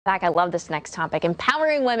Back, I love this next topic,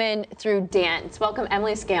 empowering women through dance. Welcome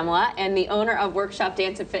Emily Scamla and the owner of Workshop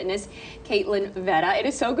Dance and Fitness, Caitlin Vetta. It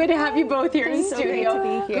is so good to have you both here in the studio. Great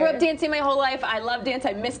to be here. Grew up dancing my whole life. I love dance.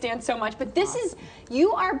 I miss dance so much. But this is,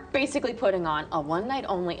 you are basically putting on a one-night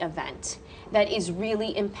only event that is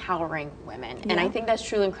really empowering women. And I think that's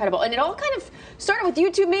truly incredible. And it all kind of started with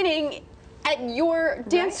you two meeting at your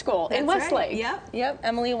dance school in Westlake. Right. Yep.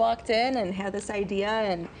 Emily walked in and had this idea,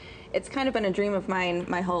 and it's kind of been a dream of mine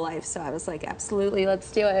my whole life. So I was like, absolutely, let's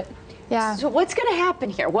do it. Yeah. So what's going to happen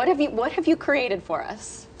here? What have you created for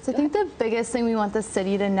us? So I think the biggest thing we want the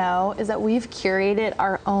city to know is that we've curated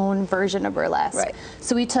our own version of burlesque. Right.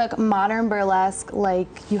 So we took modern burlesque, like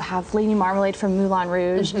you have Lady Marmalade from Moulin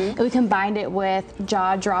Rouge, and we combined it with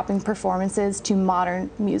jaw-dropping performances to modern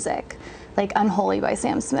music, like Unholy by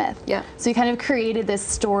Sam Smith. Yeah. So we kind of created this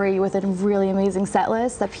story with a really amazing set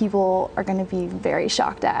list that people are going to be very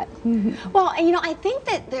shocked at. Well, and, I think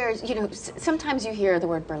that there's, sometimes you hear the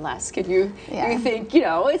word burlesque and you think,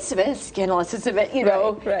 it's a bit scandalous, it's a bit,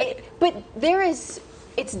 Right. But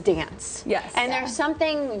it's dance. Yes. And there's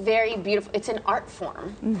something very beautiful. It's an art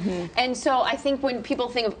form. And so I think when people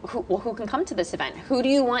think of who can come to this event, who do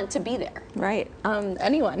you want to be there? Right.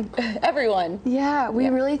 Anyone. Everyone. Yeah, we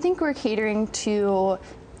really think we're catering to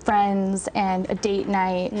friends and a date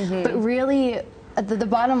night, but really the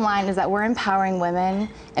bottom line is that we're empowering women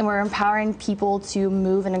and we're empowering people to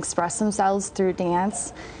move and express themselves through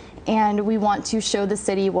dance, and we want to show the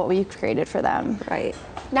city what we've created for them. Right.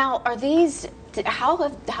 Now, are these, how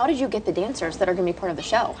did you get the dancers that are going to be part of the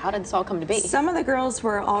show? How did this all come to be? Some of the girls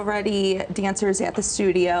were already dancers at the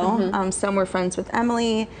studio. Some were friends with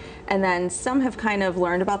Emily, and then some have kind of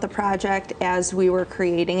learned about the project as we were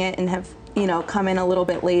creating it and have come in a little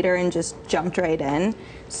bit later and just jumped right in.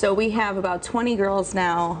 So we have about 20 girls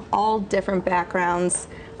now, all different backgrounds,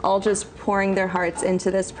 all just pouring their hearts into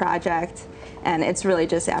this project. And it's really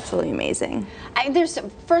just absolutely amazing.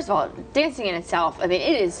 First of all, dancing in itself, I mean,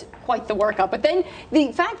 it is quite the workout. But then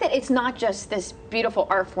the fact that it's not just this beautiful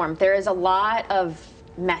art form, there is a lot of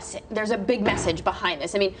message. There's a big message behind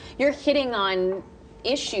this. I mean, you're hitting on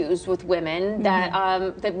issues with women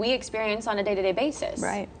that we experience on a day-to-day basis.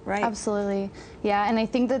 Right. Absolutely. Yeah, and I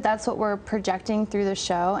think that that's what we're projecting through the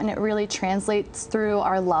show, and it really translates through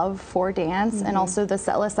our love for dance and also the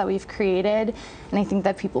set list that we've created, and I think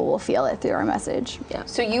that people will feel it through our message. Yeah.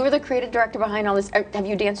 So you were the creative director behind all this. Have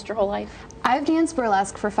you danced your whole life? I've danced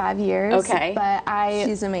burlesque for 5 years. Okay. But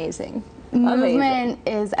She's amazing. Movement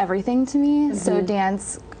is everything to me, so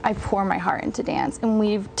dance, I pour my heart into dance, and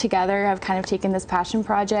we've together have kind of taken this passion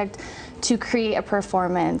project to create a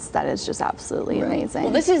performance that is just absolutely amazing.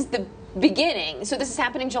 Well, this is the beginning, so this is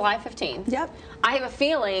happening July 15th. Yep. I have a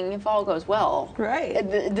feeling if all goes well,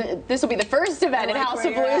 this will be the first event at House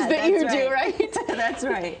of Blues that you do, right? That's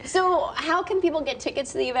right. So how can people get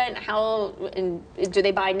tickets to the event? Do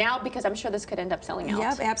they buy now? Because I'm sure this could end up selling out.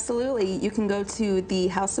 Yep, absolutely. You can go to the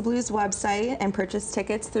House of Blues website and purchase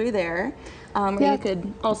tickets through there. Or you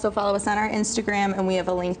could also follow us on our Instagram, and we have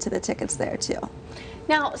a link to the tickets there too.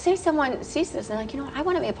 Now, say someone sees this and they're like, I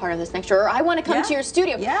want to be a part of this next year, or I want to come to your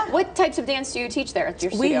studio. What types of dance do you teach there at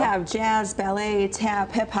your studio? We have jazz, ballet,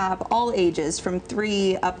 tap, hip hop, all ages, from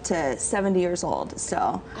 3 up to 70 years old.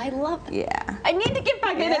 So I love that. Yeah. I need to get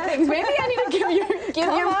back into things. Maybe I need to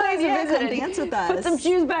give your place a visit and dance with us. Put some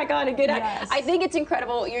shoes back on and get out. I think it's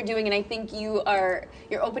incredible what you're doing, and I think you're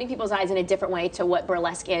opening people's eyes in a different way to what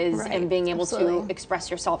burlesque is and being able to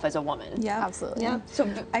express yourself as a woman. Yeah, absolutely. Yeah.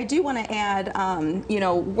 So I do want to add,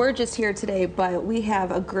 we're just here today, but we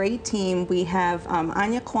have a great team. We have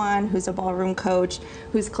Anya Kwan, who's a ballroom coach,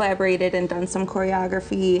 who's collaborated and done some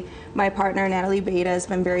choreography. My partner, Natalie Beta, has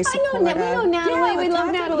been very supportive. We know Natalie. Yeah, we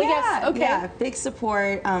love Natalie. Yes. Okay. Yeah, big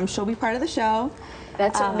support. She'll be part of the show.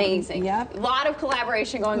 That's amazing. Yep. A lot of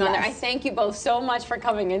collaboration going on there. I thank you both so much for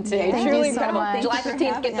coming in today. Thank Truly you so incredible. much. July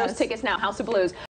 15th, get those tickets now. House of Blues.